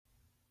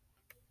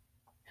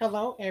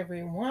Hello,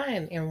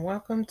 everyone, and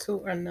welcome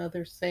to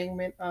another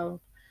segment of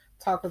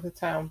Talk of the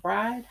Town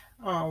Bride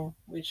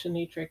with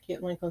Shanitra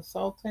Kitling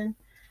Consulting.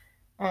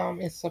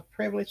 It's a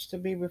privilege to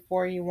be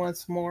before you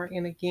once more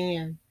and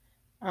again.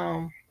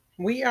 Um,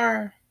 we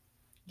are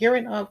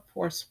gearing up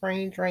for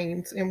spring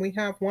dreams, and we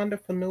have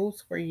wonderful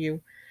news for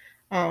you.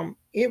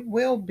 It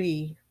will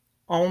be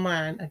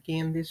online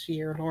again this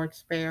year, Lord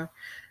spare,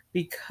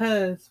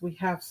 because we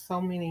have so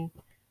many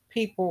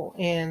people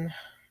in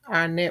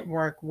our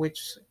network,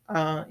 which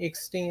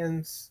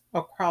extends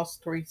across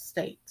 3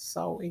 states.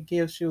 So it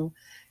gives you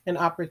an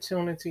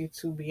opportunity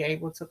to be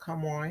able to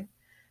come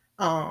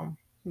on.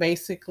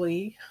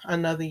 Basically,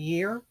 another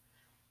year.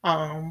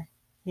 Um,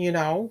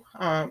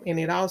 and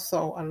it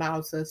also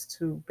allows us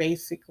to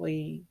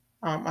basically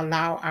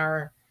allow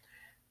our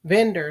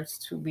vendors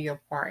to be a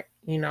part.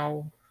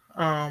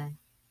 Um,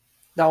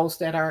 those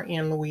that are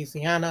in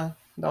Louisiana,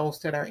 those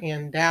that are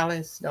in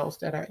Dallas, those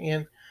that are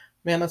in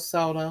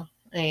Minnesota,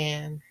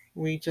 and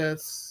we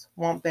just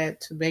want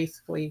that to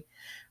basically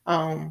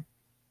um,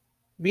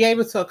 be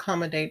able to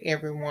accommodate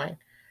everyone.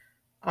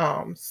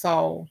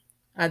 So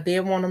I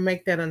did want to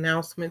make that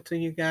announcement to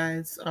you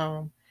guys.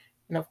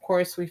 And of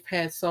course, we've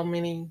had so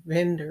many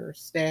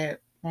vendors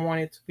that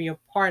wanted to be a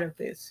part of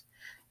this.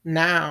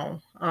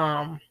 Now,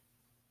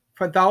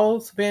 for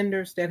those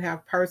vendors that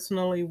have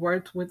personally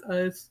worked with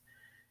us,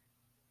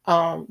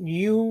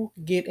 you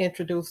get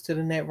introduced to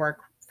the network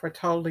for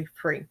totally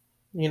free.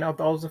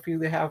 Those of you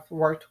that have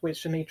worked with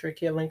Shanitra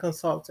Killing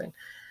Consulting.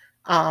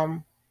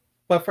 Um,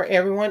 but for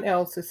everyone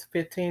else, it's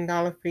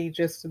 $15 fee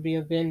just to be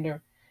a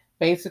vendor,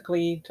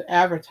 basically to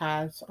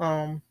advertise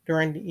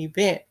during the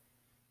event.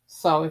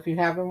 So if you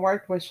haven't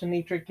worked with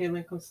Shanitra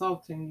Killing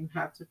Consulting, you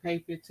have to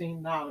pay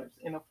 $15.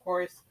 And of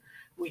course,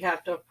 we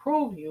have to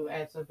approve you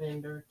as a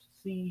vendor to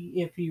see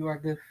if you are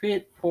a good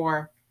fit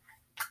for,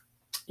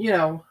 you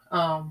know,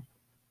 um,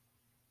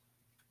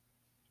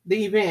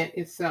 the event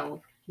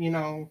itself.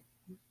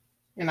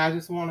 And I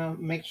just want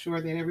to make sure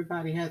that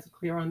everybody has a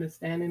clear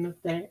understanding of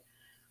that.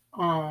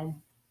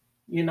 Um,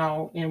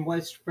 and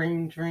what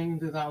Spring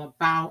Dreams is all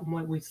about and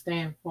what we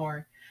stand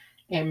for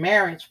in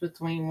marriage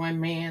between one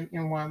man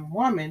and one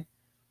woman,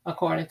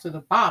 according to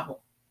the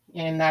Bible.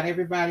 And not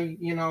everybody,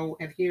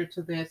 adhere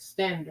to that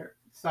standard.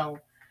 So,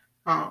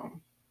 um,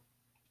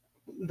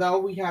 though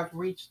we have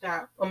reached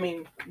out,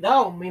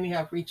 though many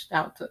have reached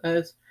out to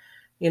us,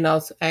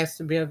 asked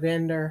to be a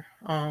vendor,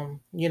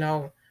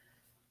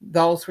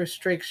 those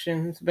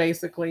restrictions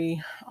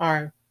basically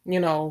are,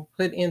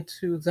 put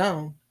into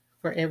zone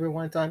for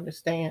everyone to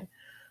understand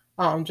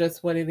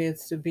just what it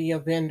is to be a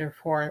vendor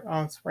for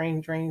Spring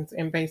Dreams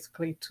and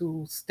basically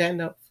to stand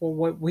up for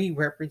what we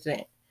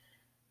represent.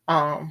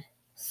 Um,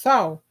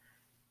 so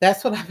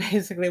that's what I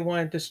basically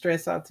wanted to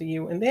stress out to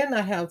you. And then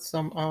I have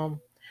some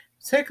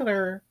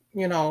particular,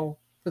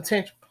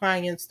 potential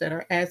clients that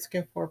are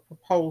asking for a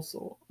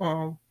proposal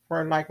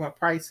for like my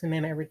pricing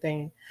and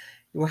everything.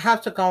 You will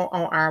have to go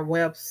on our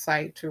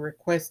website to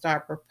request our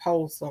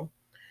proposal.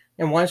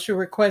 And once you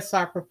request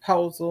our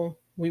proposal,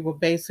 we will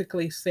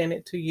basically send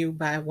it to you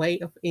by way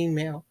of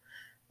email.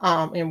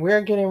 And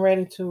we're getting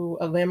ready to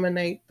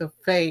eliminate the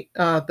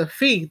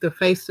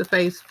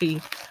face-to-face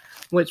fee,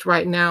 which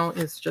right now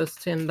is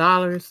just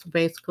 $10.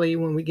 Basically,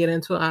 when we get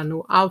into our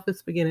new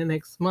office beginning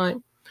next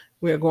month,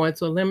 we're going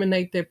to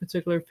eliminate that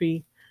particular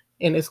fee,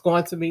 and it's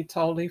going to be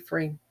totally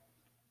free.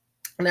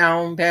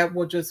 Now, that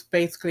will just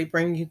basically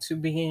bring you to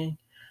being,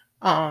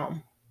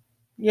 um,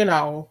 you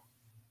know,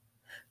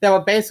 that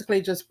will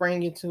basically just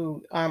bring you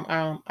to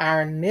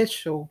our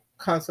initial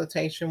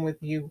consultation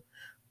with you,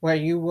 where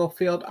you will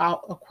fill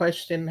out a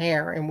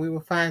questionnaire and we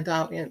will find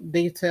out in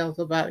details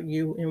about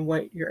you and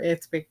what your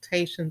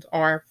expectations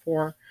are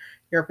for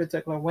your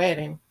particular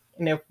wedding.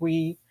 And if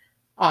we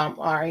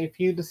or if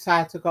you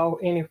decide to go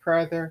any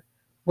further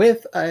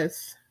with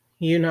us,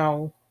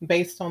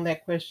 based on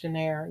that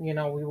questionnaire, we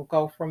will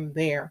go from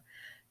there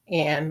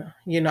and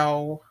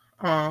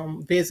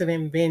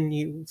visiting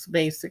venues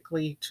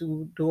basically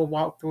to do a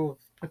walkthrough of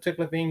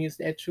particular venues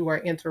that you are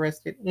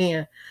interested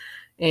in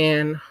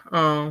and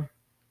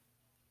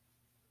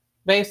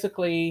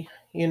basically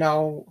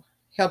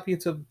help you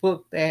to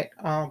book that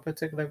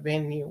particular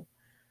venue.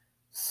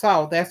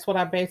 So that's what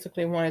I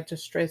basically wanted to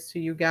stress to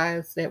you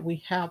guys, that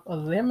we have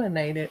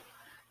eliminated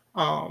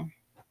um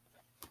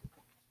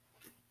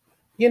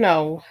you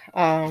know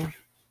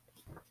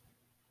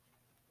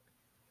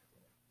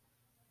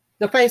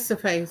the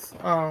face-to-face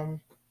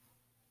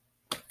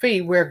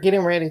fee. We're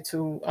getting ready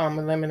to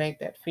eliminate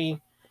that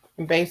fee,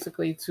 and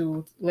basically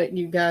to let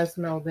you guys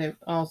know that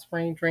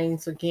Spring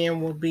Dreams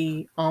again will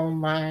be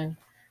online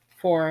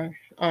for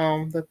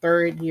the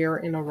third year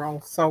in a row.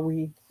 So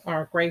we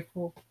are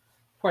grateful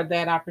for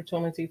that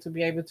opportunity to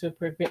be able to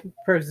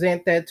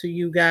present that to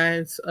you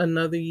guys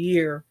another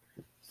year.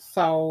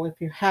 So if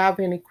you have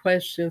any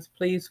questions,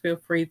 please feel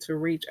free to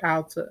reach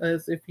out to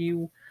us. If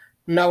you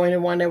know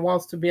anyone that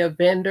wants to be a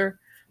vendor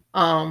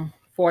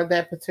for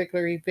that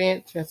particular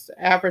event, just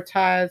to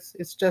advertise,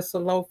 it's just a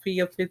low fee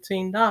of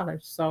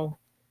 $15. So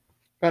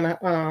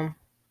gonna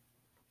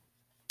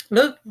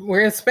Look,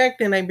 we're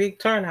expecting a big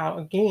turnout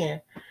again,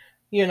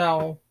 you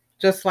know,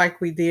 just like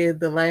we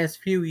did the last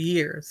few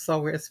years. So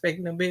we're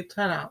expecting a big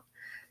turnout.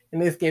 And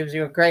this gives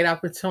you a great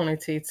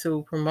opportunity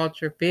to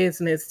promote your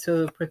business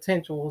to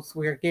potentials.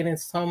 We're getting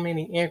so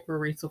many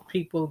inquiries of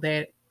people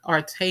that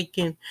are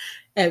taking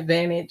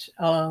advantage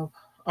of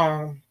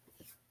um,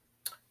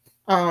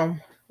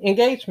 um,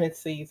 engagement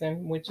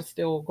season, which is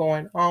still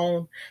going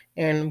on.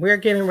 And we're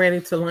getting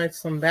ready to launch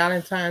some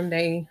Valentine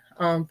Day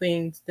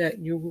things that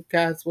you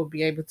guys will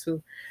be able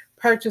to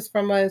purchase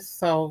from us.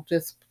 So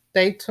just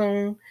stay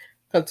tuned.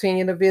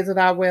 Continue to visit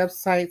our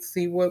website,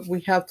 see what we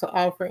have to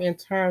offer in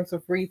terms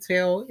of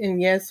retail.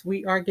 And yes,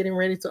 we are getting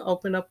ready to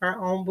open up our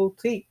own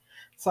boutique.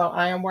 So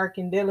I am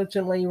working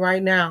diligently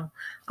right now,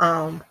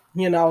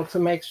 to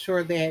make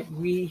sure that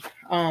we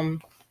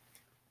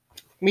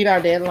meet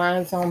our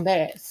deadlines on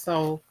that.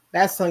 So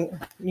that's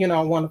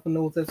wonderful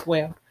news as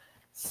well.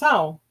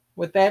 So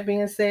with that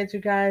being said, you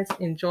guys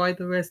enjoy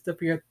the rest of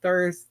your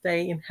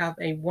Thursday and have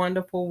a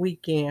wonderful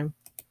weekend.